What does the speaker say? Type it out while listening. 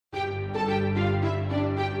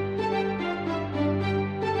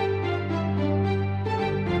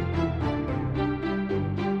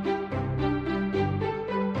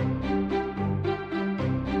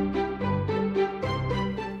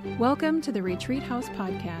Welcome to the Retreat House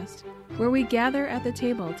podcast, where we gather at the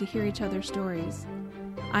table to hear each other's stories.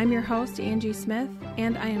 I'm your host, Angie Smith,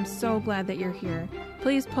 and I am so glad that you're here.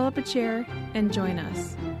 Please pull up a chair and join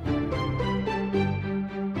us.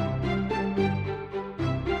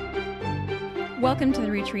 Welcome to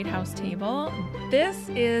the Retreat House table. This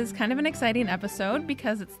is kind of an exciting episode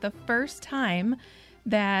because it's the first time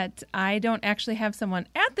that I don't actually have someone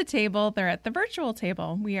at the table. They're at the virtual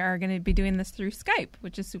table. We are going to be doing this through Skype,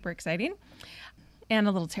 which is super exciting and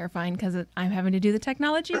a little terrifying because I'm having to do the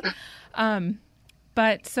technology.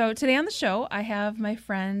 But so today on the show, I have my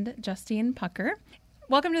friend Justine Pucker.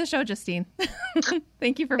 Welcome to the show, Justine.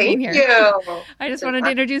 Thank you for being here. Thank you. I just wanted to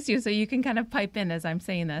introduce you so you can kind of pipe in as I'm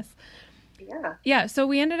saying this. Yeah. So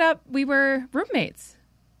we were roommates.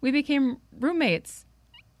 We became roommates.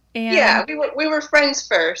 And yeah, we were friends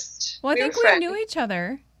first. Well, I think we knew each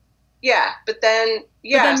other. Yeah, but then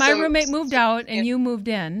my roommate moved out and you moved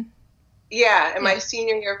in. Yeah, and my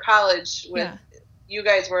senior year of college, you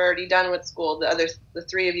guys were already done with school. The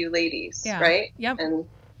three of you ladies, right? Yep. And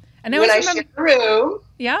when I shared a room.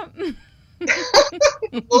 Yep.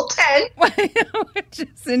 Little tent. Which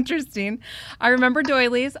is interesting. I remember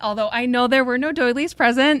doilies, although I know there were no doilies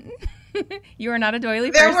present. You are not a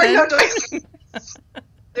doily person. There were no doilies.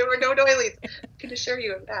 There were no doilies. I can assure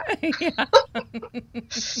you of that.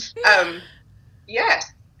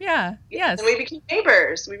 Yes. Yeah. Yes. And we became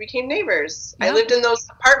neighbors. Yep. I lived in those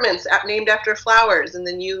apartments named after flowers, and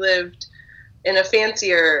then you lived in a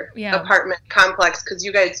fancier apartment complex because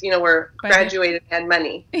you guys, were graduated and had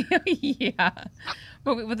money. Yeah.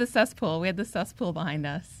 But with the cesspool. We had the cesspool behind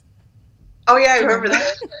us. Oh, yeah, I remember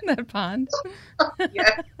that. That pond.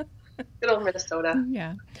 Yeah. Good old Minnesota.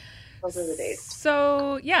 Yeah. Those are the days.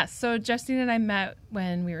 So Justine and I met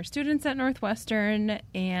when we were students at Northwestern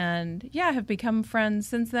and, have become friends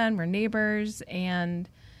since then. We're neighbors and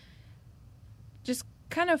just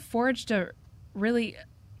kind of forged a really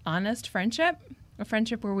honest friendship, a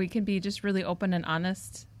friendship where we can be just really open and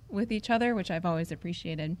honest with each other, which I've always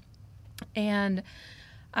appreciated. And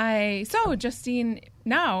Justine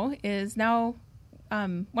why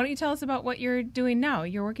don't you tell us about what you're doing now?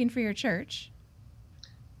 You're working for your church.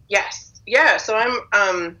 Yes. Yeah. So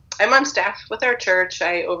I'm on staff with our church.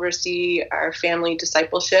 I oversee our family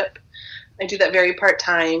discipleship. I do that very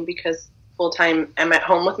part-time because full-time I'm at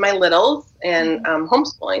home with my littles and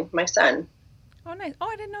homeschooling my son. Oh, nice. Oh,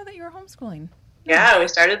 I didn't know that you were homeschooling. Yeah, we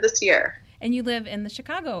started this year. And you live in the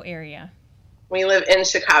Chicago area. We live in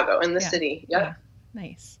Chicago, in the city. Yep. Yeah.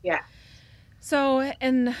 Nice. Yeah. So,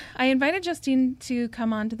 and I invited Justine to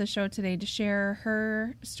come on to the show today to share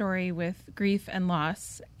her story with grief and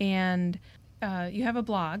loss. And you have a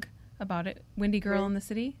blog about it, Windy Girl in the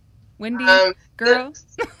City? Windy Girl? In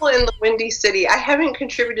the Windy City. I haven't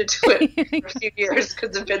contributed to it for a few years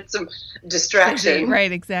because of been some distraction.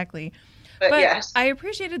 Right, exactly. But yes. I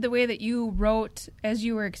appreciated the way that you wrote as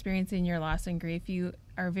you were experiencing your loss and grief. You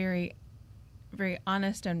are very, very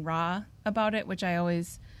honest and raw about it, which I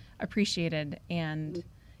always appreciated. And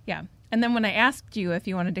and then when I asked you if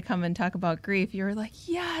you wanted to come and talk about grief, you were like,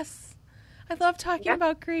 yes, I love talking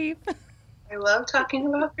about grief. I love talking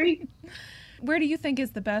about grief. Where do you think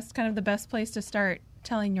is the best place to start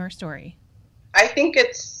telling your story? I think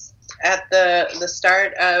it's at the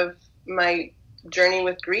start of my journey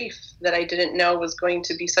with grief that I didn't know was going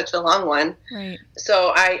to be such a long one. Right.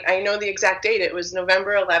 So I know the exact date. It was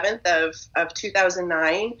November 11th of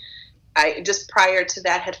 2009. I just prior to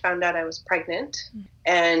that had found out I was pregnant,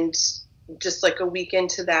 and just like a week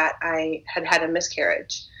into that, I had a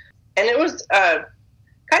miscarriage. And it was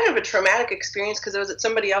kind of a traumatic experience because it was at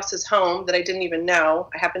somebody else's home that I didn't even know.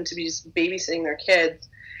 I happened to be just babysitting their kids,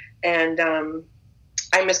 and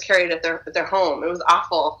I miscarried at their home. It was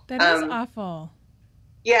awful. That is awful.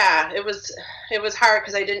 Yeah, it was hard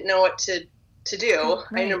because I didn't know what to do.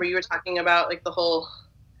 Right. I remember you were talking about like the whole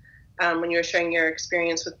when you were sharing your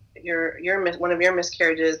experience with your one of your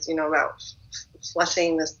miscarriages, about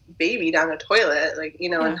flushing this baby down a toilet,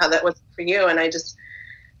 and how that was for you. And I just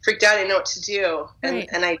freaked out. I didn't know what to do,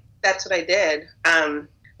 and that's what I did.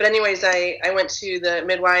 But anyways, I went to the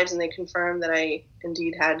midwives and they confirmed that I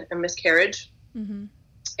indeed had a miscarriage. Mm-hmm.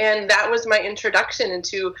 And that was my introduction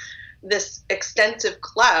into this extensive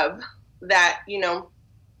club that,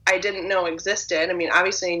 I didn't know existed. I mean,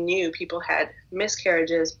 obviously I knew people had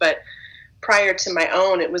miscarriages, but prior to my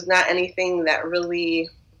own, it was not anything that really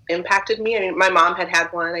impacted me. I mean, my mom had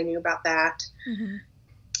one. I knew about that. Mm-hmm.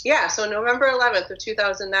 Yeah, so November 11th of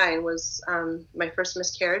 2009 was my first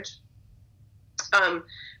miscarriage.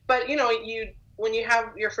 But, when you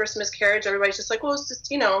have your first miscarriage, everybody's just like, well, it's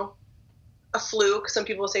just, a fluke. Some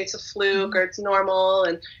people say it's a fluke or it's normal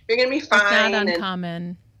and you're going to be fine. It's not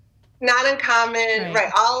uncommon. Not uncommon,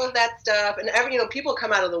 right? All of that stuff. And people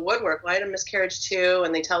come out of the woodwork. Well, I had a miscarriage too,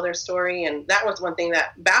 and they tell their story. And that was one thing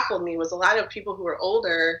that baffled me was a lot of people who were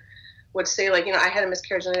older would say like, I had a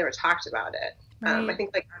miscarriage and I never talked about it. Right. I think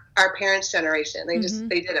like our parents' generation, they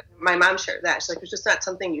did it. My mom shared that. She's like, it's just not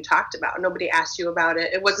something you talked about. Nobody asked you about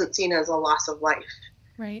it. It wasn't seen as a loss of life.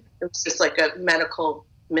 Right. It was just like a medical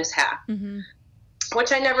mishap,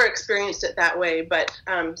 which I never experienced it that way. But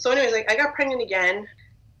so anyways, like I got pregnant again.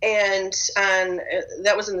 And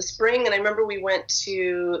that was in the spring, and I remember we went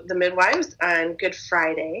to the midwives on Good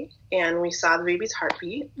Friday, and we saw the baby's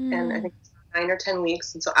heartbeat, and I think it was 9 or 10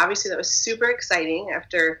 weeks, and so obviously that was super exciting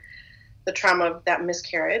after the trauma of that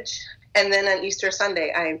miscarriage. And then on Easter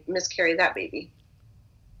Sunday, I miscarried that baby,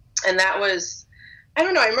 and that was, I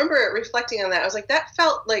don't know, I remember reflecting on that. I was like, that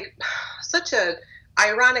felt like such a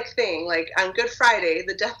ironic thing. Like on Good Friday,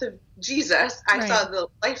 the death of Jesus, I saw the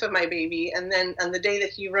life of my baby, and then on the day that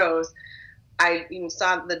he rose, I even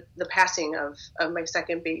saw the passing of my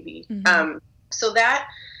second baby. So that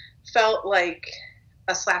felt like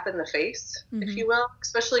a slap in the face, if you will,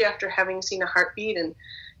 especially after having seen a heartbeat, and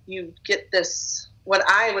you get this, what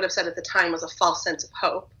I would have said at the time was a false sense of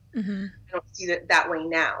hope. I don't see it that way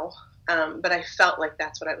now, but I felt like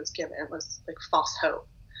that's what I was given. It was like false hope.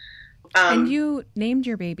 And you named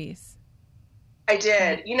your babies. I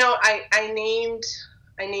did. I named,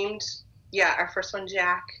 our first one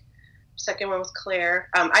Jack, second one was Claire.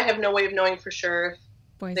 I have no way of knowing for sure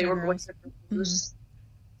if they were boys or girls.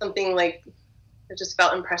 Something like it just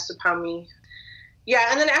felt impressed upon me. Yeah,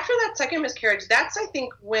 and then after that second miscarriage, that's I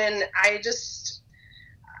think when I just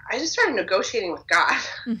started negotiating with God.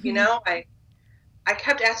 I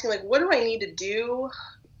kept asking like, what do I need to do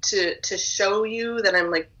to show you that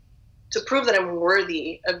I'm like, to prove that I'm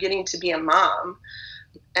worthy of getting to be a mom,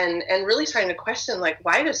 and really trying to question like,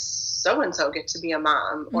 why does so-and-so get to be a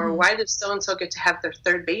mom, or why does so-and-so get to have their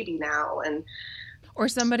third baby now, or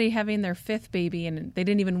somebody having their fifth baby and they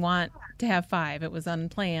didn't even want to have 5. It was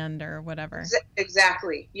unplanned or whatever.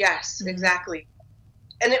 Exactly. Yes, exactly.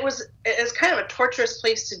 And it's kind of a torturous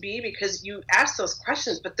place to be because you ask those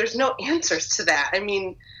questions, but there's no answers to that. I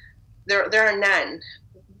mean, there are none.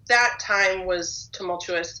 That time was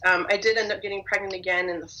tumultuous. I did end up getting pregnant again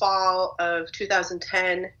in the fall of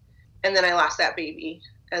 2010, and then I lost that baby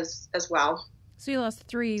as well. So you lost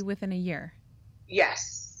 3 within a year?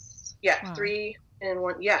 Yes. Yeah, wow. 3 in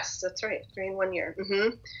 1. Yes, that's right. 3 in 1 year.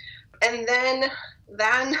 And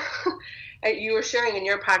then you were sharing in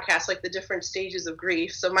your podcast like the different stages of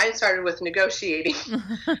grief. So mine started with negotiating,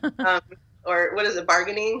 or what is it,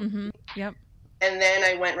 bargaining? Yep. And then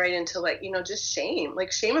I went right into like, just shame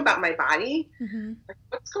about my body. Like,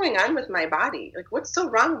 what's going on with my body? Like, what's so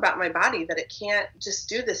wrong about my body that it can't just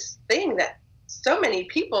do this thing that so many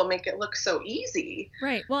people make it look so easy?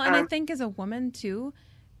 Right. Well, and I think as a woman too,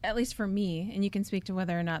 at least for me, and you can speak to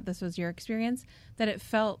whether or not this was your experience, that it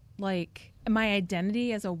felt like my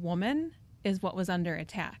identity as a woman is what was under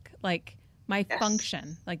attack. Like my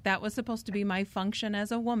function, like that was supposed to be my function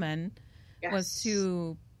as a woman was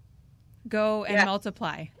to go and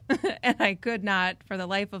multiply. And I could not, for the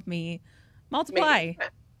life of me, multiply.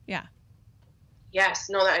 Yeah. Yes.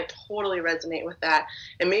 No, I totally resonate with that.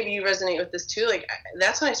 And maybe you resonate with this too. Like,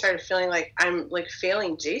 that's when I started feeling like I'm like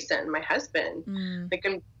failing Jason, my husband. Like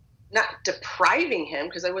I'm not depriving him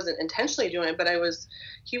because I wasn't intentionally doing it, but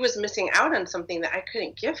he was missing out on something that I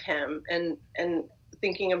couldn't give him. And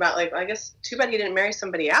thinking about like, I guess too bad he didn't marry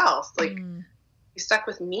somebody else. Like he stuck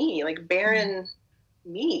with me, like barren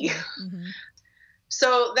me.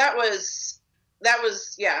 So that was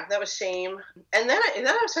shame. And then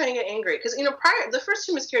I was starting to get angry because prior, the first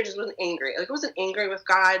 2 miscarriages wasn't angry. Like I wasn't angry with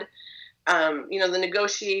God. The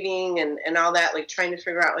negotiating and all that, like trying to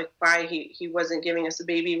figure out like why he wasn't giving us a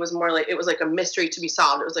baby was more like, it was like a mystery to be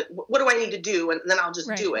solved. It was like, what do I need to do? And then I'll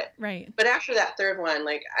just do it. Right. But after that third one,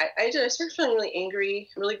 like I started feeling really angry,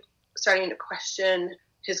 really starting to question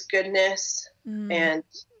his goodness and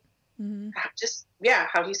just,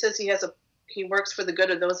 how he says he works for the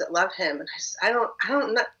good of those that love him. And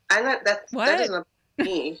that doesn't apply to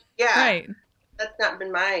me. Yeah. Right. That's not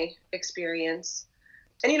been my experience.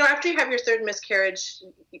 And, after you have your third miscarriage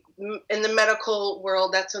in the medical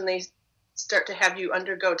world, that's when they start to have you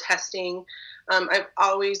undergo testing. I've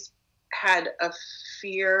always had a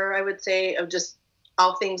fear, I would say, of just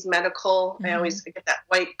all things medical. I always get that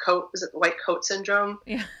white coat. Is it the white coat syndrome?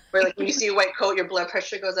 Yeah. Where like when you see a white coat, your blood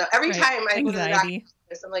pressure goes up. Every time I go to the doctor,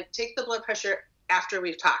 I'm like, take the blood pressure after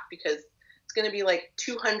we've talked because it's going to be like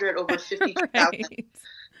 200 over 52,000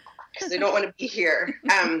 because they don't want to be here.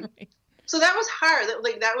 So that was hard.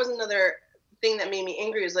 That was another thing that made me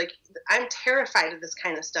angry, is like, I'm terrified of this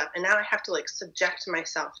kind of stuff. And now I have to like subject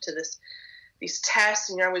myself to these tests,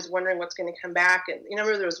 and you're always wondering what's going to come back. And you know,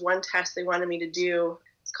 remember there was one test they wanted me to do.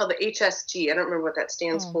 It's called the HSG. I don't remember what that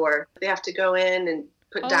stands for. They have to go in and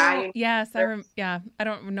put dye in. Yes. I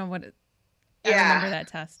don't know what it, I remember that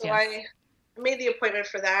test. So yes. I made the appointment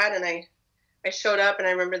for that, and I showed up, and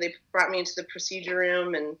I remember they brought me into the procedure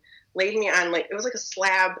room and laid me on it was like a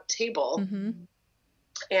slab table. Mm-hmm.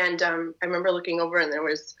 And I remember looking over, and there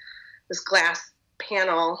was this glass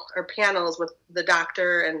panels with the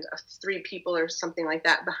doctor and 3 people or something like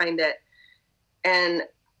that behind it. And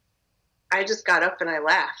I just got up and I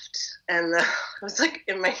left. And I was like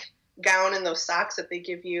in my gown and those socks that they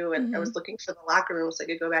give you. And I was looking for the locker room so I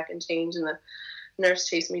could go back and change. And the nurse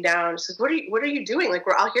chased me down. She said, what are you doing? Like,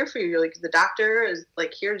 we're all here for you. You're like, the doctor is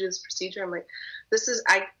like here to do this procedure. I'm like, this is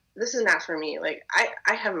not for me. Like,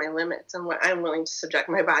 I have my limits and what I'm willing to subject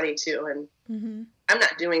my body to. And I'm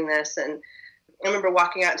not doing this. And I remember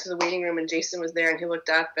walking out to the waiting room, and Jason was there, and he looked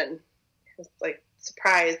up and he was like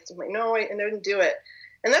surprised. I'm like, no, I didn't do it.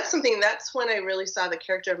 And that's when I really saw the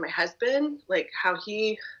character of my husband, like how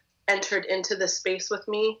he entered into this space with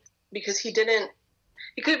me, because he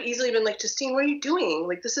could have easily been like, Justine, what are you doing?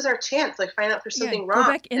 Like, this is our chance. Like, find out if there's something wrong.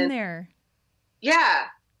 Go back in there. Yeah.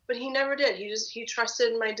 But he never did. He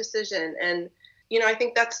trusted my decision. And, you know, I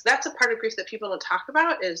think that's a part of grief that people don't talk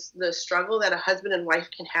about, is the struggle that a husband and wife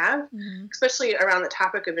can have, especially around the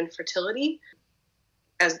topic of infertility.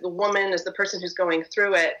 As the woman, as the person who's going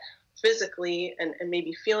through it physically and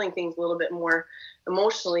maybe feeling things a little bit more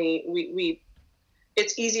emotionally,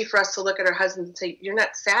 it's easy for us to look at our husbands and say, you're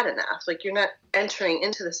not sad enough. Like, you're not entering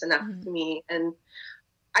into this enough with me. And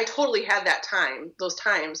I totally had those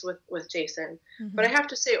times with Jason. But I have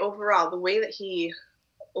to say, overall, the way that he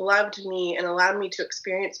loved me and allowed me to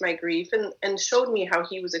experience my grief and showed me how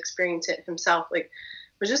he was experiencing it himself, like,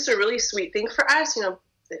 was just a really sweet thing for us. You know,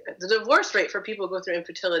 the divorce rate for people who go through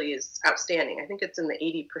infertility is outstanding. I think it's in the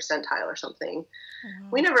 80th percentile or something.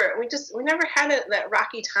 We never had that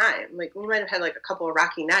rocky time. Like, we might have had like a couple of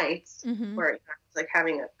rocky nights where, you know, I was like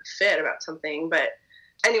having a fit about something. But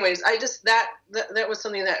anyways, I just, that was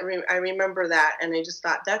something that I remember that. And I just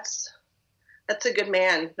thought, that's a good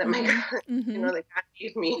man that my God, you know, that God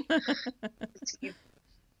gave me.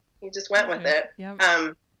 he just went with it. Yep.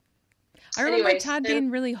 I remember Todd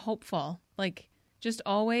being really hopeful, like just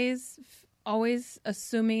always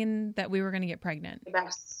assuming that we were going to get pregnant. The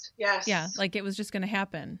best. Yes. Yeah. Like it was just going to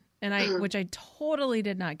happen. And which I totally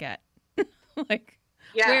did not get. Like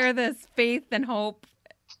where this faith and hope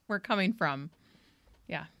were coming from.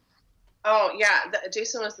 Yeah. Oh yeah.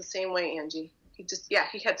 Jason was the same way, Angie. He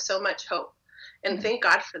had so much hope. And thank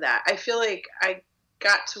God for that. I feel like I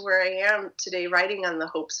got to where I am today writing on the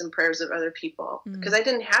hopes and prayers of other people because I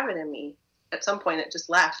didn't have it in me. At some point it just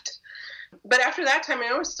left. But after that time,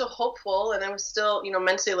 I was still hopeful and I was still, you know,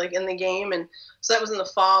 mentally like in the game. And so that was in the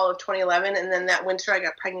fall of 2011. And then that winter I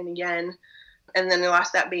got pregnant again. And then I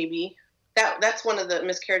lost that baby. That's one of the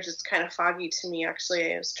miscarriages kind of foggy to me,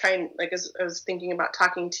 actually. I was trying, like, as I was thinking about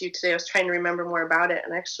talking to you today, I was trying to remember more about it.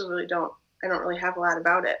 And I actually I don't really have a lot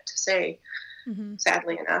about it to say.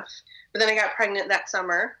 Sadly enough. But then I got pregnant that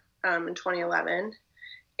summer in 2011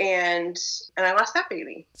 and I lost that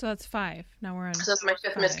baby. So that's 5. Now we're on. So that's my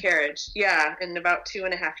 5th miscarriage. Yeah. In about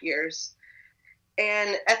 2.5 years.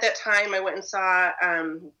 And at that time I went and saw,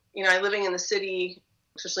 you know, I living in the city,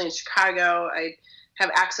 especially in Chicago, I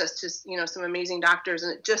have access to, you know, some amazing doctors.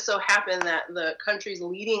 And it just so happened that the country's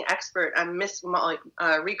leading expert on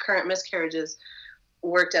recurrent miscarriages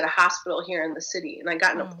worked at a hospital here in the city. And I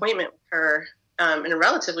got an appointment with her in a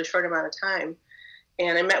relatively short amount of time.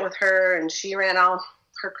 And I met with her and she ran all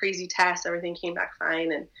her crazy tests. Everything came back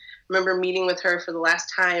fine. And I remember meeting with her for the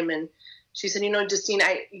last time. And she said, you know, Justine,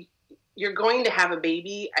 you're going to have a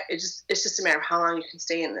baby. It's just a matter of how long you can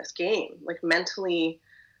stay in this game, like mentally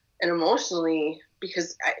and emotionally,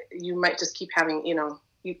 because you might just keep having, you know,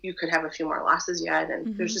 you could have a few more losses yet.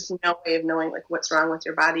 And there's just no way of knowing like what's wrong with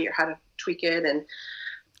your body or how to tweak it. And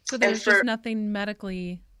so there's just nothing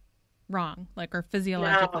medically wrong, like, or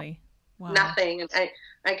physiologically. No, wow. Nothing. And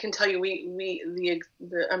I can tell you,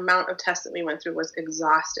 the amount of tests that we went through was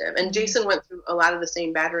exhaustive. And Jason went through a lot of the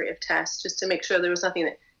same battery of tests just to make sure there was nothing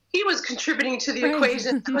that he was contributing to the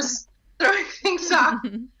equation that was throwing things off.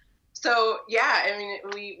 So yeah, I mean,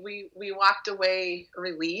 we walked away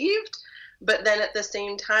relieved, but then at the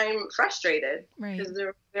same time frustrated because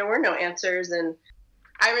there were no answers. And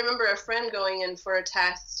I remember a friend going in for a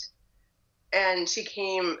test and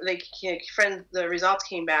the results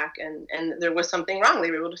came back and there was something wrong.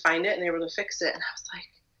 They were able to find it and they were able to fix it. And I was like,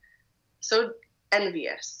 so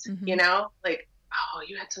envious, Mm-hmm. you know, like, oh,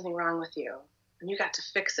 you had something wrong with you and you got to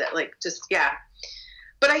fix it. Like, just, yeah.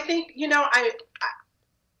 But I think, you know, I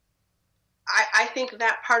think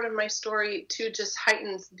that part of my story too just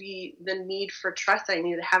heightens the need for trust I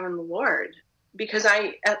need to have in the Lord, because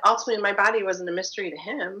ultimately my body wasn't a mystery to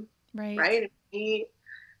him. Right. He's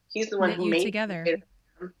the one knit who you made together.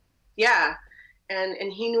 me. Yeah.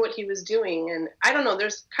 And he knew what he was doing. And I don't know,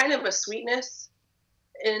 there's kind of a sweetness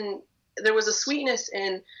there was a sweetness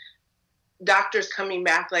in doctors coming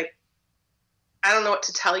back like, I don't know what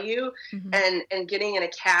to tell you, mm-hmm. and getting in a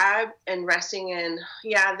cab and resting in,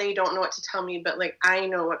 yeah, they don't know what to tell me, but like, I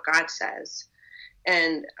know what God says.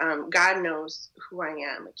 And God knows who I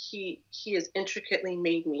am. Like he has intricately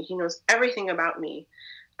made me. He knows everything about me.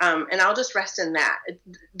 And I'll just rest in that. It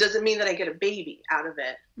doesn't mean that I get a baby out of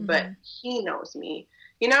it, mm-hmm. but he knows me.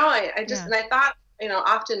 You know, I just, and I thought, you know,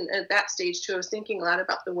 often at that stage too, I was thinking a lot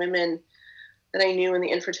about the women that I knew in the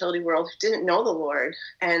infertility world who didn't know the Lord,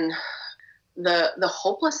 and the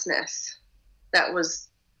hopelessness that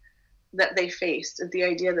they faced, the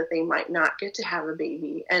idea that they might not get to have a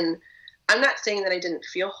baby. And I'm not saying that I didn't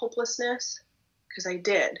feel hopelessness, because I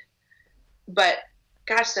did, but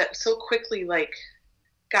gosh, that so quickly like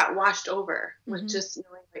got washed over with mm-hmm. just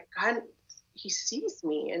knowing like God, he sees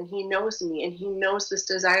me and he knows me and he knows this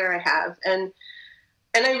desire I have. And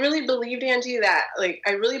I really believed, Angie, that like,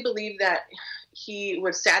 I really believed that he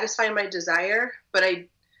would satisfy my desire, but I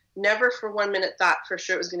never for 1 minute thought for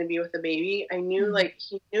sure it was going to be with a baby. I knew mm-hmm. like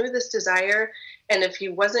he knew this desire, and if he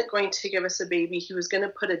wasn't going to give us a baby, he was going to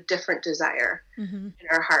put a different desire mm-hmm. in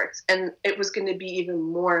our hearts, and it was going to be even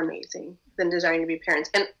more amazing than desiring to be parents.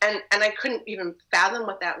 And I couldn't even fathom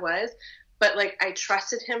what that was, but like I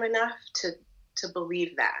trusted him enough to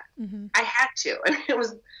believe that. Mm-hmm. I had to. I mean, it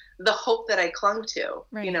was the hope that I clung to,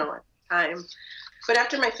 right. you know, at the time. But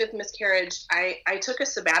after my 5th miscarriage, I took a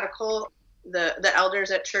sabbatical. The elders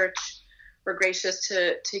at church were gracious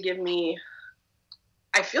to give me,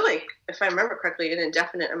 I feel like, if I remember correctly, an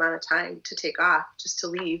indefinite amount of time to take off, just to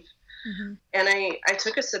leave. Mm-hmm. And I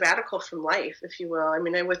took a sabbatical from life, if you will. I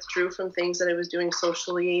mean, I withdrew from things that I was doing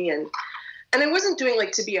socially, and I wasn't doing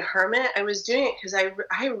like to be a hermit. I was doing it because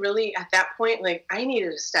I really, at that point, like I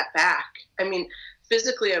needed to step back. I mean,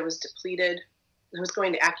 physically I was depleted. I was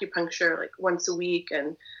going to acupuncture like once a week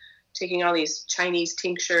and taking all these Chinese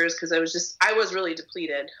tinctures because I was really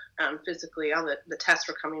depleted physically. All the tests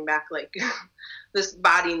were coming back like this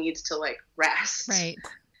body needs to like rest. Right.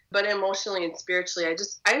 But emotionally and spiritually,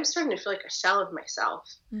 I'm starting to feel like a shell of myself.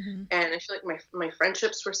 Mm-hmm. And I feel like my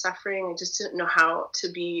friendships were suffering. I just didn't know how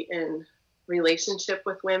to be in relationship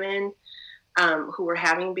with women who were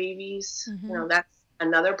having babies. Mm-hmm. You know, that's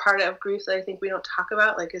another part of grief that I think we don't talk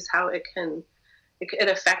about, like is how it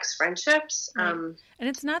affects friendships. Right. And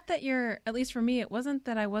it's not that at least for me, it wasn't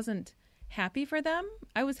that I wasn't happy for them.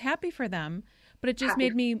 I was happy for them, but it just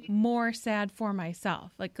made me more sad for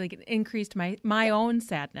myself. Like it increased my own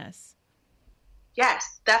sadness.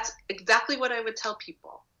 Yes, that's exactly what I would tell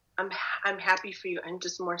people. I'm happy for you. I'm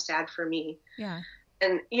just more sad for me. Yeah.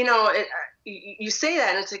 And you know, you say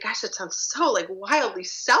that and it's like, gosh, that sounds so like wildly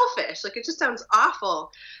selfish. Like it just sounds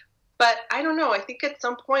awful. But I don't know. I think at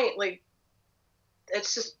some point, like,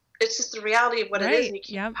 it's just the reality of what it is, and you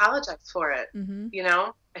can't apologize for it. Mm-hmm. You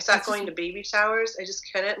know, I stopped going to baby showers. I just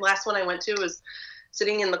couldn't. The last one I went to was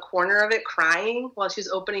sitting in the corner of it crying while she was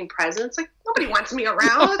opening presents. Like, nobody wants me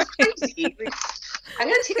around. It's crazy. Like, I'm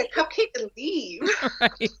going to take a cupcake and leave.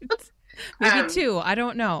 Right. Maybe 2. I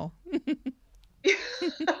don't know.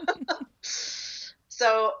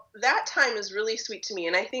 So that time is really sweet to me.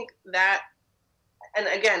 And I think that, and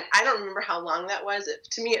again, I don't remember how long that was.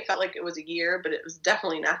 To me, it felt like it was a year, but it was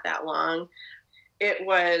definitely not that long. It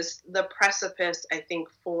was the precipice, I think,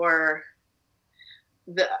 for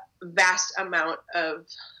the vast amount of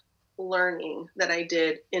learning that I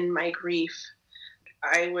did in my grief.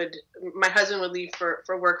 My husband would leave for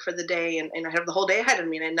work for the day, and I have the whole day ahead of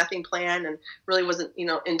me, and I had nothing planned, and really wasn't,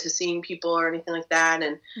 into seeing people or anything like that.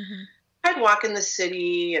 And mm-hmm. I'd walk in the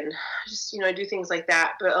city and just, I do things like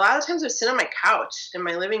that. But a lot of times I would sit on my couch in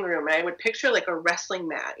my living room, and I would picture like a wrestling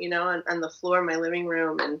mat, on the floor of my living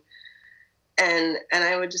room. And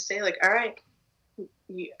I would just say like, all right,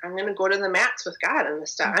 I'm going to go to the mats with God on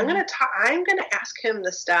this stuff. Mm-hmm. I'm going to ask him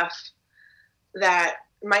the stuff that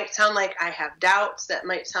might sound like I have doubts, that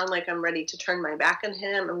might sound like I'm ready to turn my back on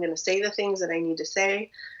him. I'm going to say the things that I need to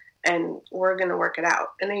say, and we're going to work it out.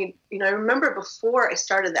 And I remember before I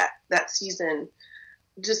started that season,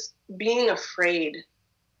 just being afraid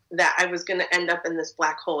that I was going to end up in this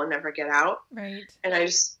black hole and never get out. Right. And I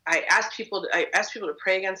asked people to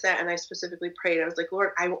pray against that. And I specifically prayed. I was like,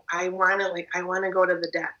 Lord, I want to go to the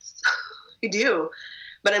depths. I do,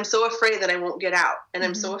 but I'm so afraid that I won't get out. And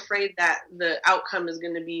I'm so afraid that the outcome is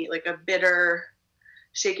going to be like a bitter,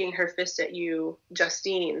 shaking her fist at you,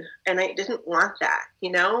 Justine. And I didn't want that,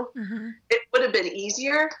 you know? It would have been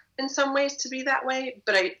easier in some ways to be that way,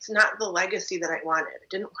 but it's not the legacy that I wanted. I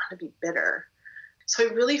didn't want to be bitter. So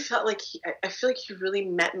I really felt like I feel like he really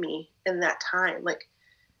met me in that time. Like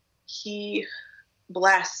he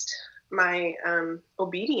blessed my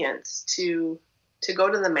obedience to go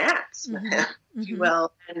to the mats with him, if you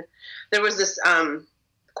will. And there was this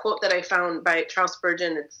quote that I found by Charles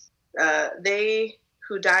Spurgeon. It's they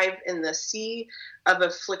who dive in the sea of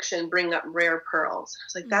affliction bring up rare pearls. I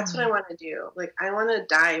was like, that's what I want to do. Like, I want to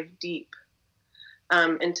dive deep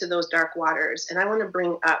into those dark waters, and I want to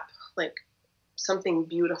bring up like something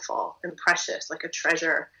beautiful and precious, like a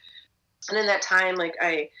treasure. And in that time, like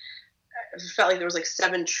I felt like there was like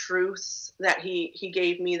 7 truths that he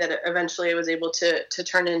gave me that eventually I was able to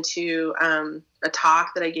turn into a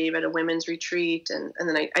talk that I gave at a women's retreat, and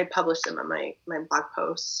then I published them on my blog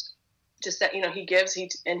post. Just that, you know, he gives, he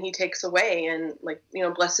takes away, and like, you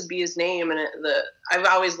know, blessed be his name. And I've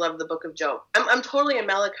always loved the book of Job. I'm totally a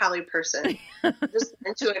melancholy person. Just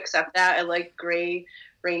learn to accept that. I like gray,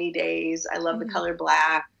 rainy days. I love the color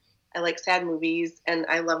black. I like sad movies, and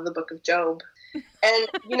I love the book of Job. And,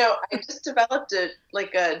 you know, I just developed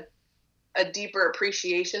a deeper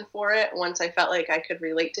appreciation for it once I felt like I could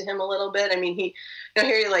relate to him a little bit. I mean,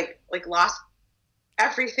 here he like lost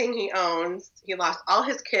everything he owns. He lost all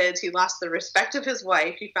his kids. He lost the respect of his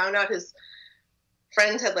wife. He found out his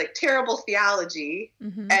friends had like terrible theology.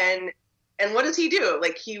 And what does he do?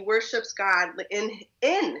 Like, he worships God in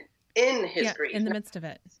his grief, in the midst of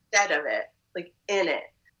it, instead of it, like in it.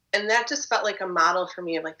 And that just felt like a model for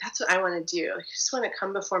me of like, that's what I want to do. Like, I just want to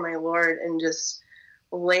come before my Lord and just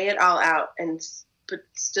lay it all out. But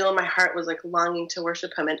still my heart was like longing to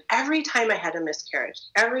worship him. And every time I had a miscarriage,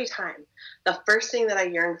 every time, the first thing that I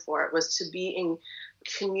yearned for was to be in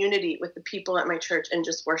community with the people at my church and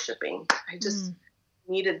just worshiping. I just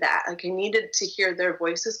needed that. Like, I needed to hear their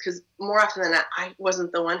voices, because more often than not, I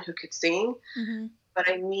wasn't the one who could sing, but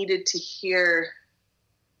I needed to hear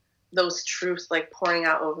those truths like pouring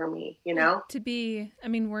out over me, you know?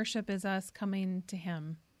 Worship is us coming to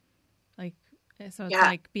him. So it's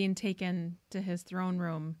like being taken to his throne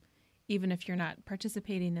room, even if you're not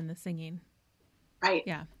participating in the singing. Right.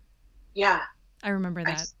 Yeah. Yeah. I remember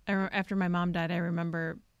that. After my mom died, I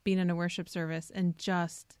remember being in a worship service and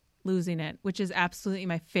just losing it, which is absolutely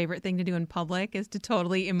my favorite thing to do in public, is to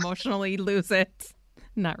totally emotionally lose it.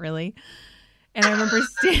 Not really. And I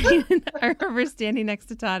remember standing next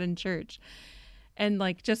to Todd in church and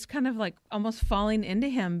like just kind of like almost falling into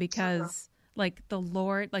him, because like the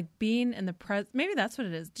Lord, like being in the maybe that's what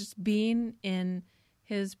it is. Just being in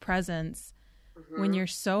his presence when you're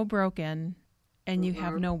so broken and you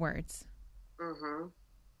have no words.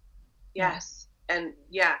 Yes. And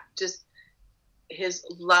just his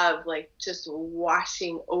love, like just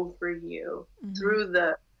washing over you through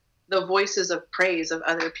the voices of praise of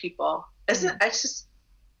other people.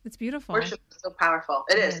 It's beautiful. Worship is so powerful.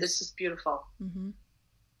 It is. It's just beautiful.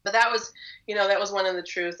 But that was one of the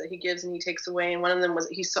truths that he gives and he takes away. And one of them was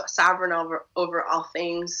he's sovereign over all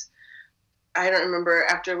things. I don't remember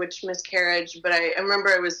after which miscarriage, but I remember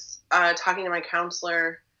I was talking to my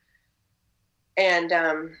counselor, and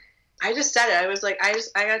I just said it. I was like, I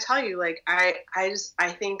gotta tell you, like, I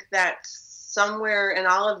think that somewhere in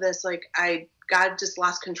all of this, like, God just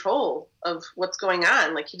lost control of what's going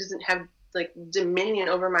on. Like, he doesn't have like dominion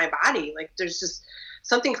over my body. Like, there's just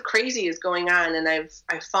something crazy is going on, and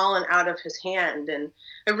I've fallen out of his hand. And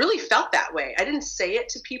I really felt that way. I didn't say it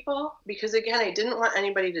to people because, again, I didn't want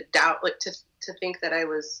anybody to doubt, like to think that I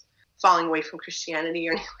was falling away from Christianity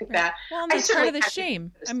or anything like that. Well, and that's part of the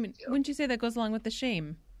shame. I mean, wouldn't you say that goes along with the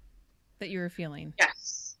shame that you were feeling?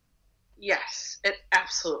 Yes, it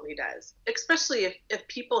absolutely does. Especially if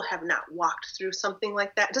people have not walked through something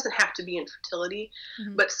like that. It doesn't have to be infertility,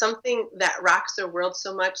 but something that rocks their world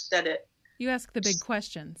so much that you ask the big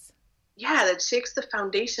questions. Yeah, that shakes the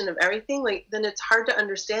foundation of everything. Like, then it's hard to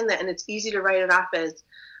understand that, and it's easy to write it off as,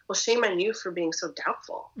 well, shame on you for being so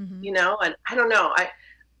doubtful, you know? And I don't know.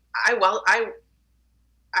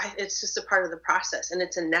 It's just a part of the process, and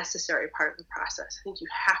it's a necessary part of the process. I think you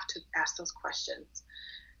have to ask those questions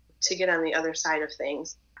to get on the other side of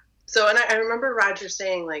things. So, and I remember Roger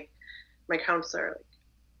saying, like, my counselor,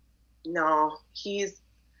 like, no, he's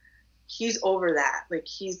over that. Like,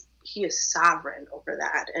 he is sovereign over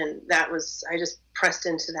that. And that was, I just pressed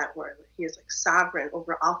into that word. He is like sovereign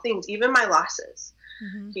over all things, even my losses.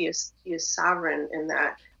 Mm-hmm. He is sovereign in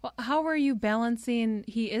that. Well, how are you balancing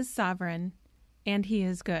he is sovereign and he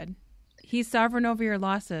is good? He's sovereign over your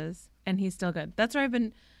losses and he's still good. That's where I've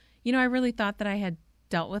been, I really thought that I had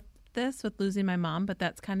dealt with this with losing my mom, but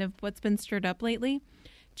that's kind of what's been stirred up lately.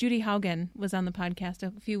 Judy Haugen was on the podcast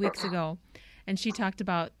a few weeks ago, and she talked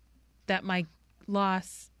about that my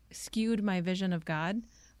loss skewed my vision of God,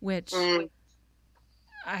 which and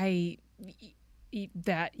I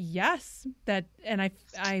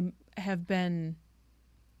have been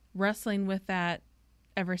wrestling with that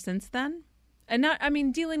ever since then.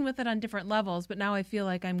 And dealing with it on different levels, but now I feel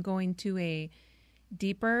like I'm going to a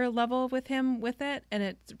deeper level with him with it, and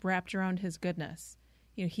it's wrapped around his goodness.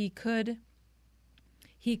 He could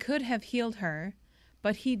have healed her,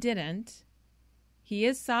 but he didn't. He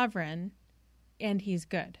is sovereign and he's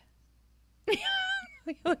good.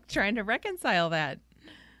 Trying to reconcile that.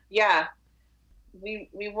 Yeah. We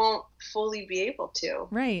won't fully be able to.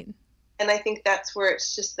 Right. And I think that's where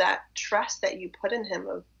it's just that trust that you put in him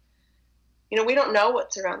of, we don't know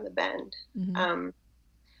what's around the bend. Mm-hmm.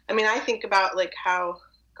 I think about like how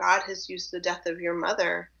God has used the death of your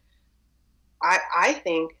mother, I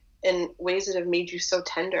think, in ways that have made you so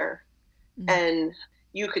tender. Mm-hmm. And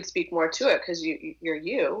you could speak more to it because you're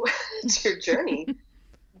it's your journey.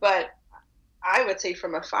 But I would say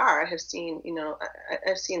from afar, I have seen,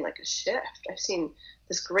 I've seen like a shift. I've seen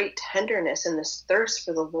this great tenderness and this thirst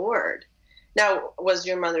for the Lord. Now, was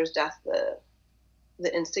your mother's death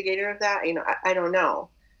the instigator of that? I don't know.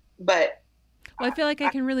 But well, I feel like I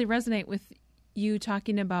can really resonate with you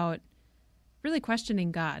talking about really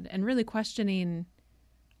questioning God and really questioning,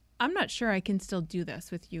 I'm not sure I can still do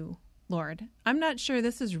this with you, Lord. I'm not sure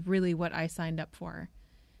this is really what I signed up for.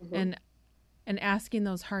 Mm-hmm. And asking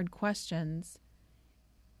those hard questions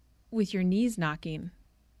with your knees knocking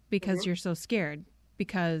because mm-hmm. you're so scared,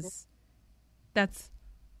 because that's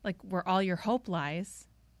like where all your hope lies.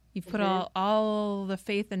 You've put mm-hmm. all the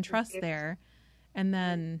faith and trust mm-hmm. there. And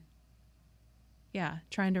then,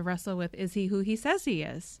 trying to wrestle with, is he who he says he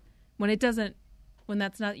is? When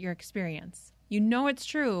that's not your experience. It's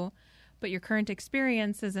true, but your current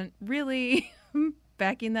experience isn't really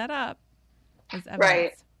backing that up as evidence.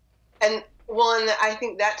 Right. And I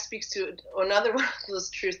think that speaks to another one of those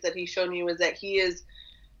truths that he showed me, was that he is,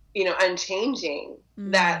 unchanging,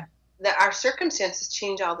 mm-hmm. that our circumstances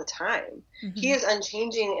change all the time. Mm-hmm. He is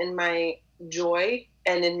unchanging in my joy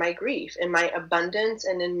and in my grief, in my abundance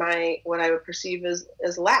and in my, what I would perceive as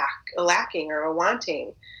a lacking or a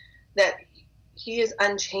wanting, that he is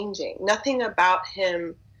unchanging. Nothing about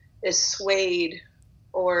him is swayed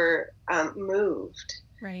or moved.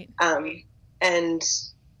 Right. And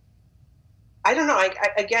I don't know.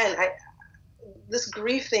 This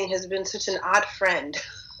grief thing has been such an odd friend.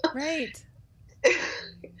 Right.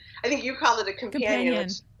 I think you called it a companion.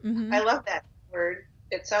 Which mm-hmm. I love that word.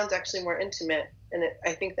 It sounds actually more intimate, and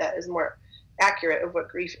I think that is more accurate of what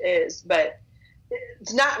grief is. But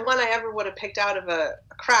it's not one I ever would have picked out of a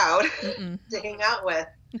crowd to hang out with.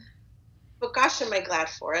 But gosh, am I glad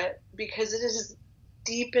for it, because it has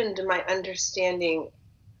deepened my understanding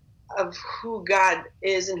of who God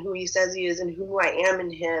is and who he says he is and who I am in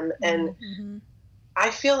him. And mm-hmm. I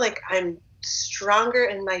feel like I'm stronger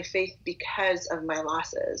in my faith because of my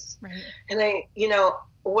losses. Right. And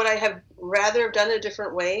would I have rather have done it a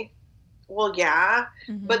different way? Well, yeah,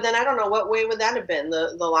 mm-hmm. but then I don't know what way would that have been.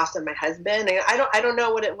 The loss of my husband. I don't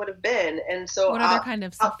know what it would have been. And so what other kind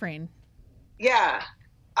of suffering?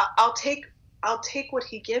 I'll take what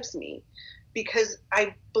he gives me, because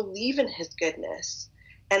I believe in his goodness,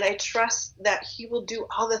 and I trust that he will do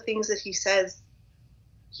all the things that he says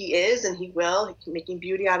he is, and he will. He's making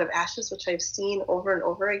beauty out of ashes, which I've seen over and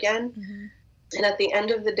over again. Mm-hmm. And at the end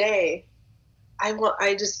of the day, I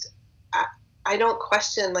don't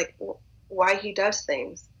question like why he does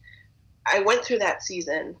things. I went through that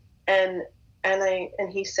season, and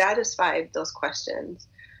he satisfied those questions.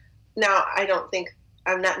 Now,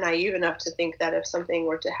 I'm not naive enough to think that if something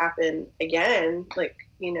were to happen again, like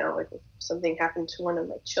if something happened to one of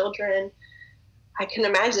my children, I can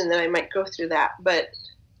imagine that I might go through that. But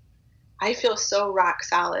I feel so rock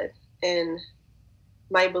solid in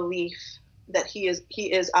my belief that he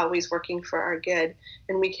is always working for our good,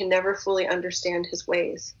 and we can never fully understand his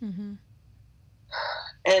ways. Mm-hmm.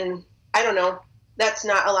 And I don't know, that's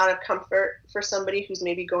not a lot of comfort for somebody who's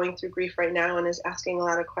maybe going through grief right now and is asking a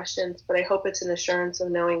lot of questions, but I hope it's an assurance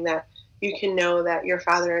of knowing that you can know that your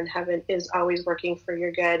Father in heaven is always working for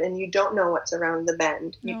your good, and you don't know what's around the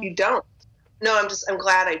bend. No. You don't. No, I'm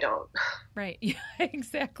glad I don't. Right. Yeah,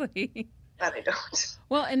 exactly. That I don't.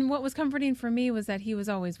 Well, and what was comforting for me was that he was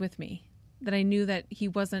always with me, that I knew that he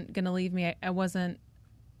wasn't going to leave me. I wasn't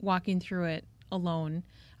walking through it alone.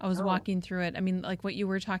 I was walking through it. I mean, like what you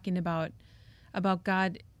were talking about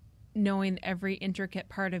God knowing every intricate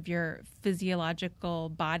part of your physiological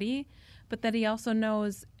body, but that he also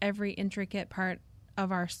knows every intricate part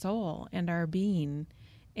of our soul and our being,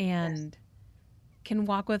 and can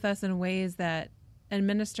walk with us in ways that, and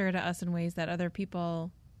minister to us in ways that other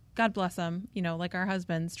people, God bless them, you know, like our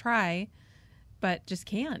husbands, try, but just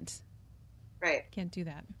can't. Right. Can't do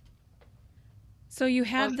that. So you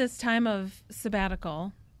had this time of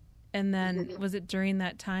sabbatical, and then was it during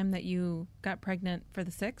that time that you got pregnant for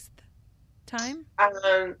the 6th time?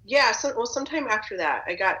 Yeah. So, sometime after that,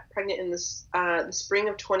 I got pregnant in the spring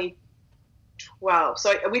of 2012.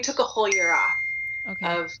 So we took a whole year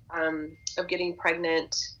off of getting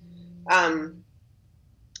pregnant.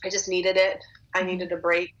 I just needed it. I needed a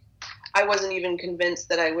break. I wasn't even convinced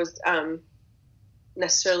that I was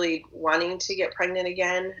necessarily wanting to get pregnant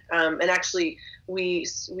again. And actually, we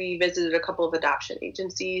visited a couple of adoption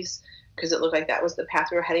agencies because it looked like that was the path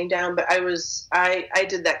we were heading down. But I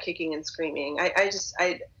did that kicking and screaming. It's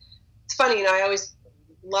funny, you know, I always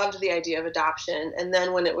loved the idea of adoption. And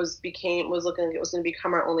then when it was looking like it was going to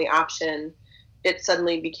become our only option, it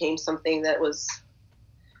suddenly became something that was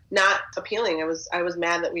not appealing. I was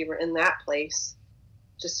mad that we were in that place,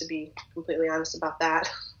 just to be completely honest about that.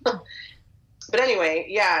 But anyway,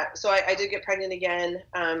 yeah, so I did get pregnant again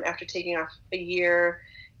after taking off a year,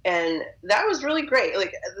 and that was really great.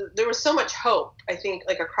 Like, there was so much hope, I think,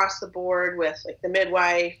 like across the board with like the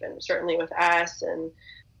midwife and certainly with us and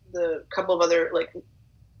the couple of other like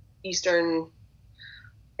Eastern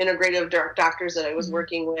integrative doctors that I was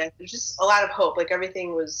working with. There's just a lot of hope. Like,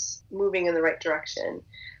 everything was moving in the right direction.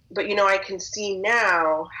 But, you know, I can see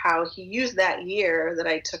now how he used that year that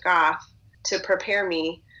I took off to prepare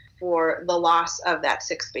me for the loss of that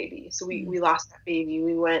 6th baby. So we lost that baby.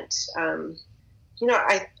 We went, you know,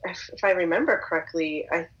 if I remember correctly,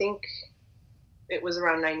 I think it was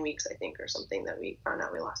around 9 weeks, I think, or something, that we found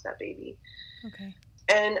out we lost that baby. Okay.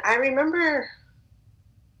 And I remember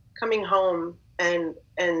coming home and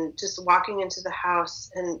just walking into the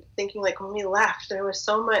house and thinking, like, when we left, there was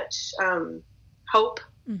so much hope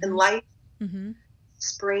and life,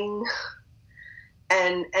 spring.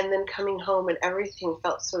 And then coming home and everything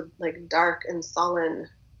felt so like dark and sullen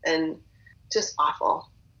and just awful.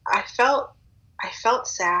 I felt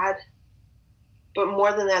sad, but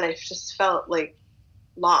more than that, I just felt like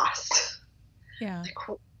lost. Yeah.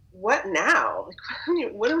 Like, what now?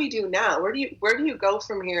 Like, what do we do now? Where do you go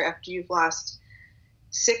from here after you've lost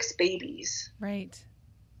 6 babies? Right.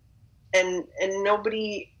 And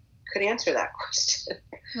nobody could answer that question.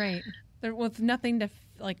 Right. There was nothing to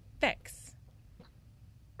like fix.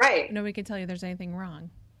 Right. Nobody can tell you there's anything wrong.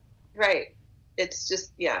 Right. It's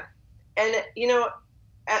just, yeah. And, you know,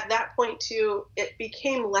 at that point, too, it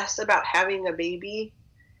became less about having a baby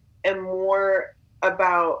and more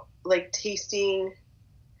about, like, tasting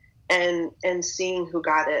and seeing who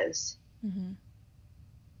God is. Mm-hmm.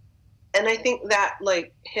 And I think that,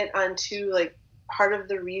 like, hit on, too, like, part of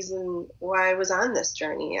the reason why I was on this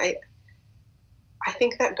journey. I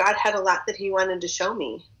think that God had a lot that he wanted to show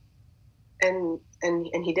me. And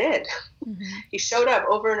he did. Mm-hmm. He showed up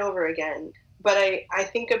over and over again. But I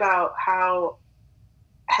think about how,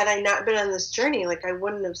 had I not been on this journey, like, I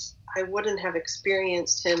wouldn't have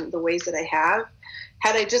experienced him the ways that I have.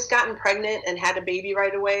 Had I just gotten pregnant and had a baby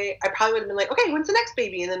right away, I probably would have been like, okay, when's the next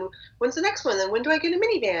baby? And then when's the next one? And when do I get a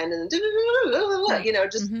minivan? And you know,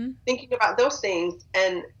 just thinking about those things.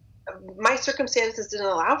 And my circumstances didn't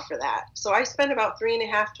allow for that. So I spent about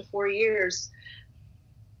 3.5 to 4 years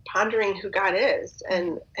pondering who God is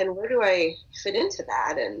and where do I fit into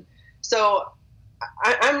that. And so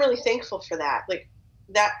I'm really thankful for that. Like,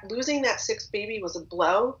 that losing that 6th baby was a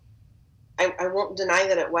blow. I won't deny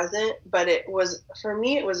that it wasn't, but it was, for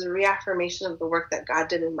me, it was a reaffirmation of the work that God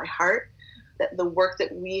did in my heart, that the work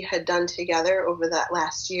that we had done together over that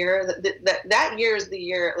last year, that year is the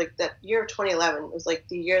year, like that year of 2011 was like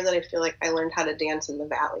the year that I feel like I learned how to dance in the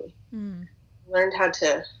valley, learned how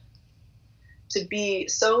to be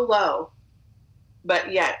so low,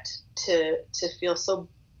 but yet to feel so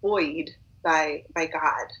buoyed by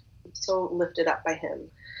God, so lifted up by him.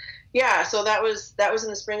 Yeah, so that was in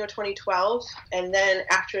the spring of 2012, and then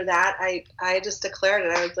after that, I just declared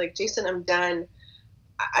it. I was like, Jason, I'm done.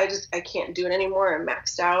 I can't do it anymore. I'm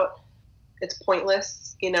maxed out. It's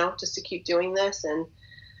pointless, you know, just to keep doing this.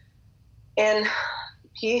 And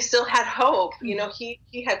he still had hope. You know, he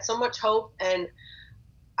had so much hope, and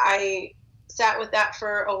I sat with that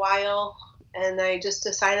for a while, and I just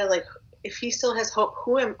decided, like, if he still has hope,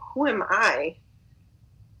 who am I,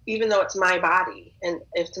 even though it's my body, and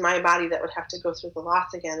if it's my body that would have to go through the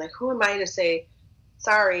loss again, like, who am I to say,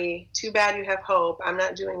 sorry, too bad you have hope, I'm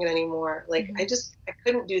not doing it anymore. Like, I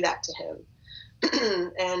couldn't do that to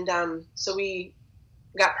him. And so we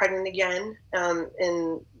got pregnant again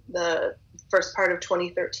in the first part of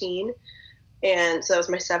 2013. And so that was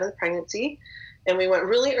my 7th pregnancy. And we went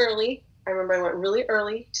really early. I remember I went really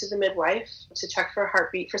early to the midwife to check for a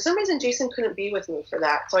heartbeat. For some reason, Jason couldn't be with me for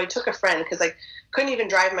that. So I took a friend because I couldn't even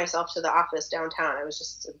drive myself to the office downtown. I was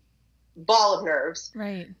just a ball of nerves.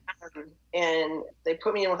 Right. And they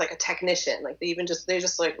put me in with like a technician. Like they're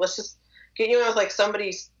just like, let's just get you in with like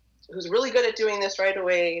somebody who's really good at doing this right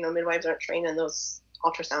away. You know, midwives aren't trained in those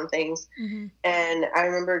ultrasound things. And I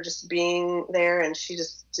remember just being there, and she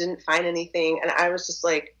just didn't find anything. And I was just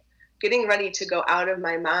like getting ready to go out of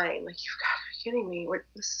my mind. Like, you gotta be kidding me.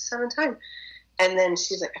 This is 7th time. And then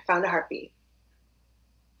she's like, I found a heartbeat.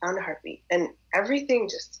 And everything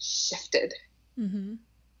just shifted.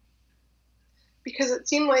 Because it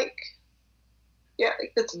seemed like,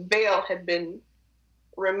 like this veil had been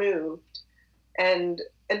removed. And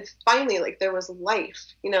finally, like, there was life,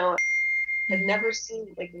 you know. I'd never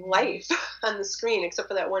seen like life on the screen except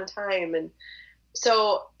for that one time. And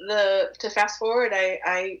so to fast forward,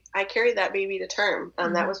 I carried that baby to term.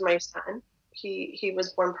 That was my son. He was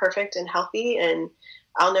born perfect and healthy, and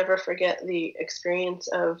I'll never forget the experience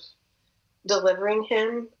of delivering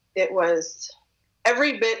him. It was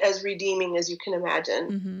every bit as redeeming as you can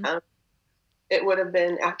imagine. It would have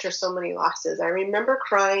been after so many losses. I remember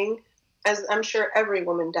crying, as I'm sure every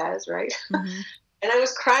woman does, right? And I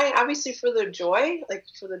was crying, obviously, for the joy, like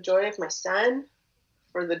for the joy of my son,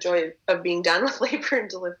 for the joy of being done with labor and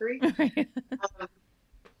delivery.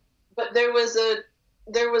 But there was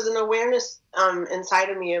an awareness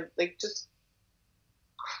inside of me of like just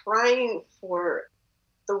crying for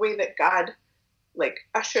the way that God like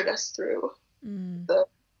ushered us through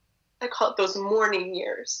I call it those mourning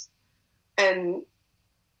years, and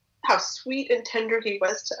how sweet and tender he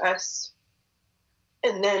was to us.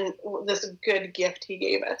 And then this good gift he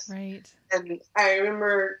gave us. Right. And I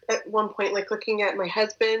remember at one point, like, looking at my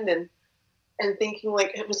husband and thinking,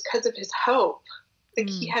 like, it was because of his hope. Like,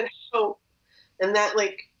 he had hope. And that,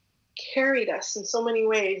 like, carried us in so many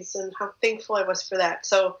ways, and how thankful I was for that.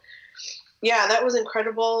 So, yeah, that was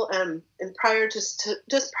incredible. And prior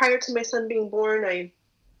to my son being born, my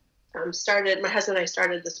husband and I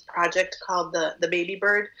started this project called the Baby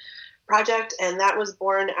Bird Project, and that was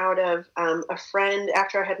born out of a friend.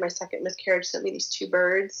 After I had my 2nd miscarriage, sent me these 2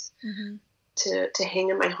 birds to hang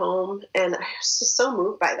in my home, and I was just so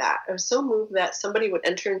moved by that. I was so moved that somebody would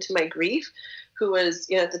enter into my grief, who was,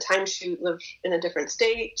 you know, at the time she lived in a different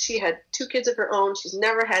state. She had 2 kids of her own. She's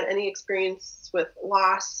never had any experience with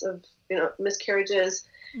loss of, you know, miscarriages,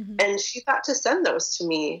 and she thought to send those to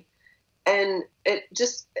me, and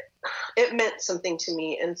it meant something to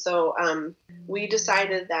me. And so we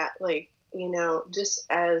decided that, like, you know, just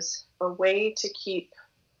as a way to keep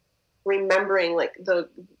remembering, like, the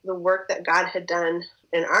work that God had done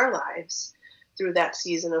in our lives through that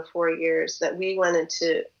season of 4 years, that we wanted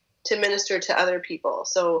to minister to other people.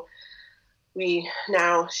 So we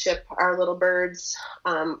now ship our little birds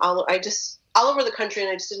all over the country,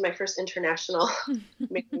 and I just did my first international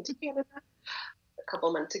making to Canada a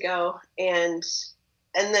couple months ago, and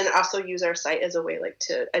then also use our site as a way, like,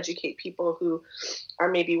 to educate people who are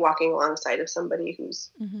maybe walking alongside of somebody who's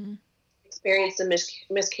experienced a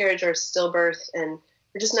miscarriage or stillbirth, and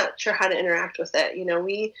we're just not sure how to interact with it. You know,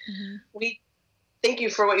 we thank you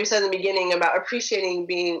for what you said in the beginning about appreciating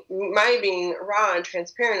being raw and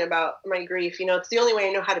transparent about my grief. You know, it's the only way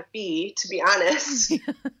I know how to be honest.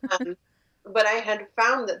 But I had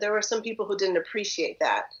found that there were some people who didn't appreciate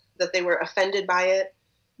that they were offended by it.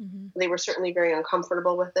 They were certainly very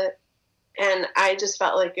uncomfortable with it. And I just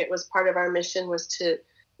felt like it was part of our mission was to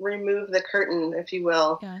remove the curtain, if you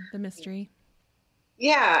will. Yeah, the mystery.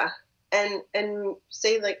 Yeah. And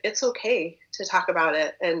say, like, it's okay to talk about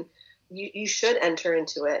it, and you should enter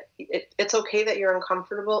into it. It's okay that you're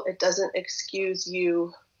uncomfortable. It doesn't excuse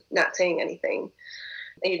you not saying anything.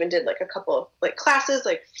 I even did, like, a couple of, like, classes,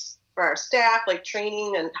 like, for our staff, like,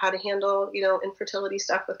 training and how to handle, you know, infertility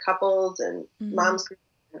stuff with couples and moms,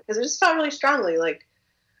 because it just felt really strongly like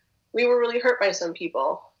we were really hurt by some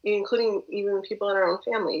people, including even people in our own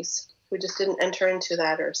families, who just didn't enter into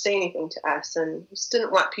that or say anything to us, and just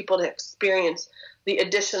didn't want people to experience the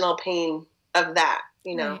additional pain of that,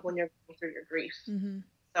 you know, when you're going through your grief.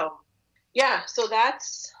 So, yeah, so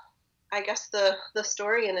that's, I guess, the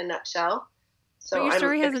story in a nutshell. So but your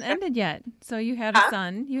story hasn't ended yet. So you had a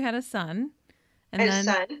son. You had a son. And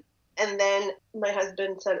then And then my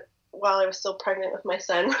husband said, while I was still pregnant with my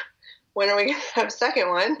son, when are we going to have a second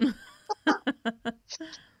one? I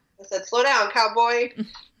said, slow down, cowboy.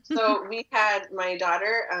 So we had my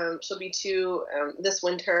daughter, she'll be 2 this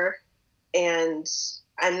winter, and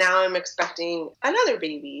now I'm expecting another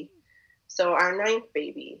baby. So our 9th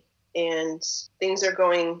baby, and things are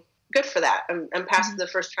going good for that. I'm past the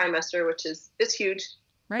first trimester, which is huge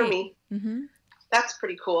for me. Mm-hmm. That's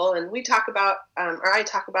pretty cool. And we talk about, or I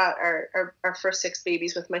talk about our first 6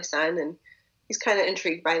 babies with my son, and he's kind of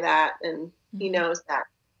intrigued by that. And he knows that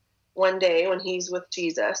one day when he's with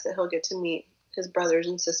Jesus, that he'll get to meet his brothers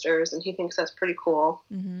and sisters, and he thinks that's pretty cool.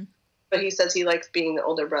 Mm-hmm. But he says he likes being the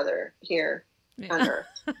older brother here on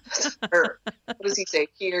Earth. Or what does he say?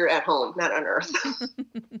 Here at home, not on Earth.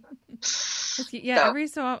 Every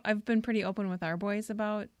so I've been pretty open with our boys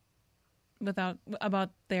about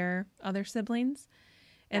their other siblings,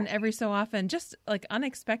 and every so often, just like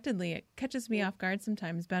unexpectedly, it catches me off guard.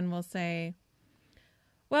 Sometimes Ben will say,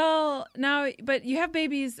 "Well, now, but you have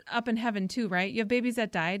babies up in heaven too, right? You have babies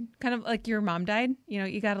that died, kind of like your mom died. You know,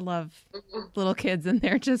 you got to love little kids, and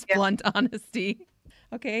they're just blunt honesty."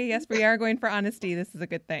 Okay, yes, we are going for honesty. This is a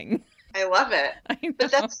good thing. I love it. I know.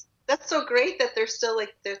 But that's so great that they're still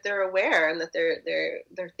like they're aware, and that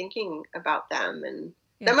they're thinking about them, and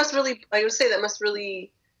that must really, I would say that must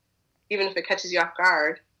really, even if it catches you off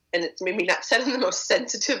guard, and it's maybe not said in the most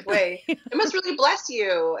sensitive way, it must really bless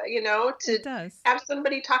you, to have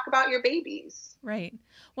somebody talk about your babies. Right.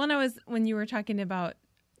 Well, when you were talking about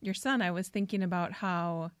your son, I was thinking about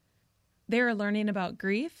how they're learning about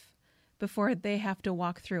grief before they have to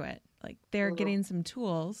walk through it. Like they're getting some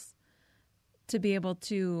tools to be able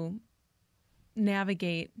to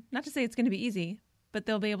navigate, not to say it's going to be easy, but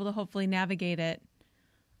they'll be able to hopefully navigate it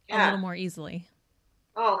a little more easily.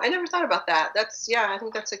 Oh, I never thought about that. I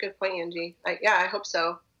think that's a good point, Angie. I hope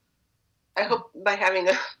so. I hope by having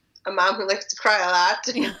a mom who likes to cry a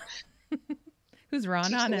lot. Who's raw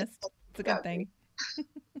and honest. It's a good thing.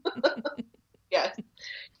 Yes.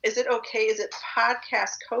 Is it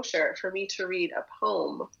podcast kosher for me to read a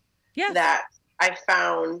poem that I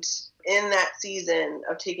found in that season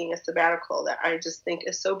of taking a sabbatical that I just think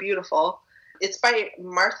is so beautiful? It's by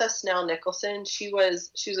Martha Snell Nicholson. She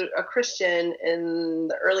was a Christian in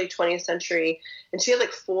the early 20th century, and she had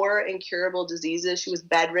like 4 incurable diseases. She was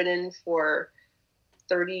bedridden for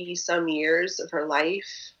 30 some years of her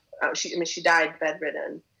life. She died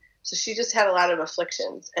bedridden. So she just had a lot of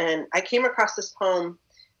afflictions. And I came across this poem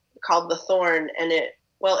called The Thorn, and it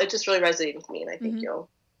just really resonated with me, and I think you'll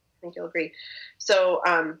agree. So,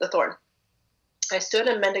 The Thorn. I stood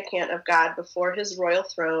a mendicant of God before his royal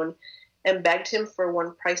throne and begged him for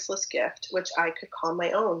one priceless gift, which I could call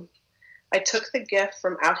my own. I took the gift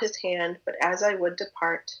from out his hand, but as I would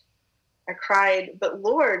depart, I cried, "But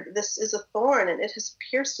Lord, this is a thorn, and it has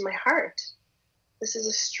pierced my heart. This is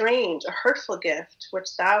a strange, a hurtful gift,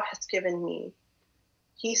 which thou hast given me."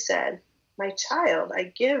 He said, "My child, I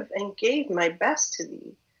give and gave my best to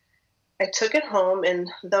thee." I took it home, and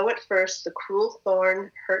though at first the cruel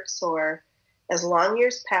thorn hurt sore, as long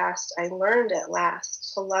years passed, I learned at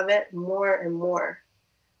last to love it more and more.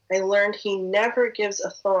 I learned he never gives a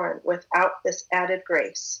thorn without this added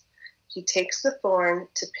grace. He takes the thorn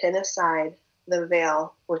to pin aside the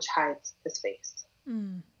veil which hides his face.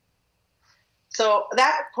 Mm. So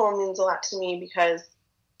that poem means a lot to me, because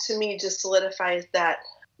to me just solidifies that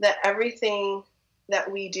everything that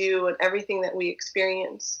we do and everything that we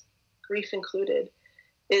experience, grief included,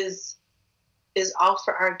 is all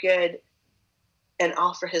for our good and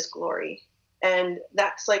all for his glory. And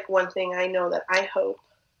that's like one thing I know that I hope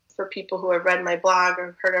for people who have read my blog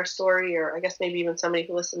or heard our story, or I guess maybe even somebody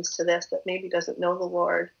who listens to this that maybe doesn't know the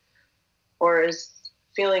Lord or is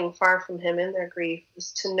feeling far from him in their grief,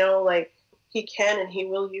 is to know like he can and he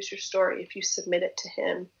will use your story if you submit it to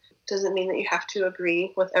him. It doesn't mean that you have to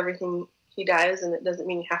agree with everything he does, and it doesn't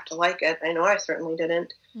mean you have to like it. I know I certainly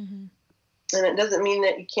didn't. Mm-hmm. And it doesn't mean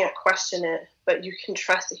that you can't question it, but you can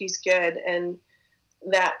trust that he's good, and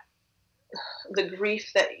that the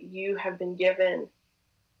grief that you have been given,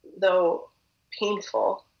 though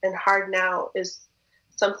painful and hard now, is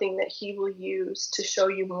something that he will use to show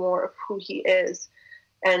you more of who he is.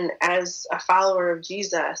 And as a follower of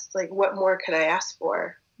Jesus, like, what more could I ask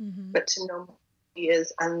for but to know who he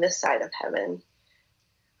is on this side of heaven?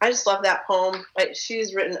 I just love that poem.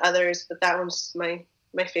 She's written others, but that one's my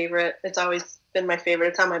favorite. It's always been my favorite.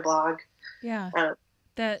 It's on my blog. Yeah.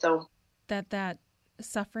 That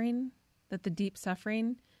suffering, that the deep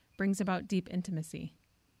suffering brings about deep intimacy.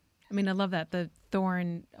 I mean, I love that. The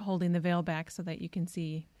thorn holding the veil back so that you can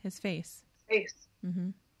see his face. Face. Mm-hmm.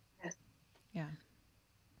 Yes. Yeah.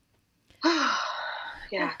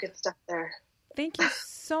 Yeah, good stuff there. Thank you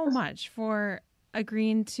so much for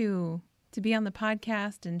agreeing to be on the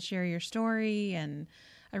podcast and share your story. And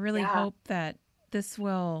I really hope that this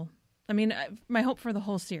will, my hope for the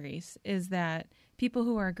whole series is that people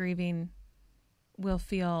who are grieving will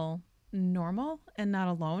feel normal and not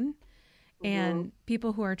alone. Mm-hmm. And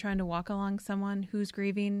people who are trying to walk along someone who's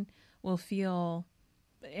grieving will feel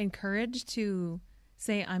encouraged to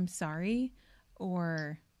say, I'm sorry,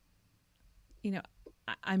 or,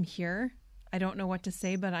 I'm here. I don't know what to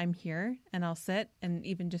say, but I'm here and I'll sit and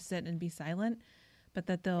even just sit and be silent. But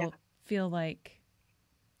that they'll feel like,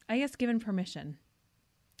 I guess, given permission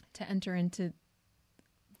to enter into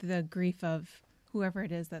the grief of whoever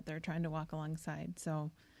it is that they're trying to walk alongside.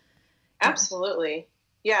 So, absolutely.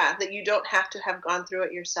 Yeah, that you don't have to have gone through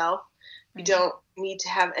it yourself. Right. You don't need to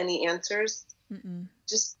have any answers. Mm-mm.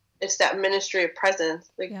 Just, it's that ministry of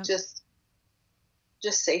presence. Like, just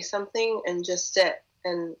say something and just sit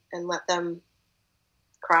and let them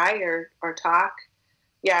cry or talk.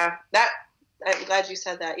 Yeah, I'm glad you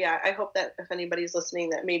said that. Yeah, I hope that if anybody's listening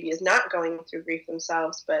that maybe is not going through grief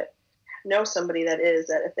themselves, but know somebody that is,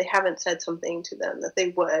 that if they haven't said something to them, that they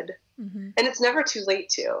would. Mm-hmm. And it's never too late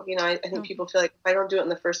to. I think people feel like if I don't do it in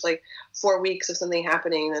the first 4 weeks of something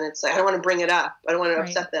happening, then it's like, I don't want to bring it up. I don't want to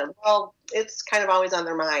upset them. Well, it's kind of always on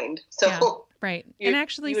their mind. So right. And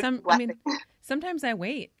actually sometimes I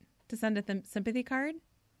wait to send a sympathy card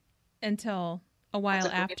until a while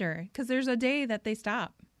after, because there's a day that they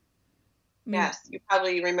stop. Yes, you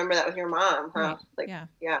probably remember that with your mom, huh? Right.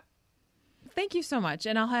 Yeah. Thank you so much.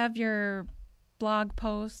 And I'll have your blog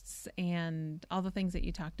posts and all the things that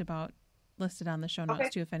you talked about listed on the show notes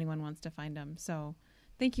too, if anyone wants to find them. So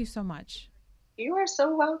thank you so much. You are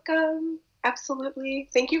so welcome. Absolutely.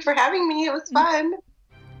 Thank you for having me. It was fun.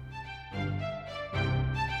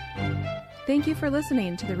 Thank you for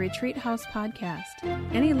listening to the Retreat House podcast.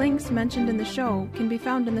 Any links mentioned in the show can be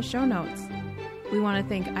found in the show notes. We want to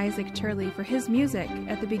thank Isaac Turley for his music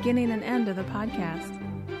at the beginning and end of the podcast.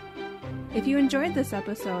 If you enjoyed this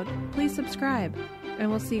episode, please subscribe, and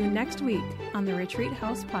we'll see you next week on the Retreat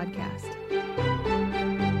House podcast.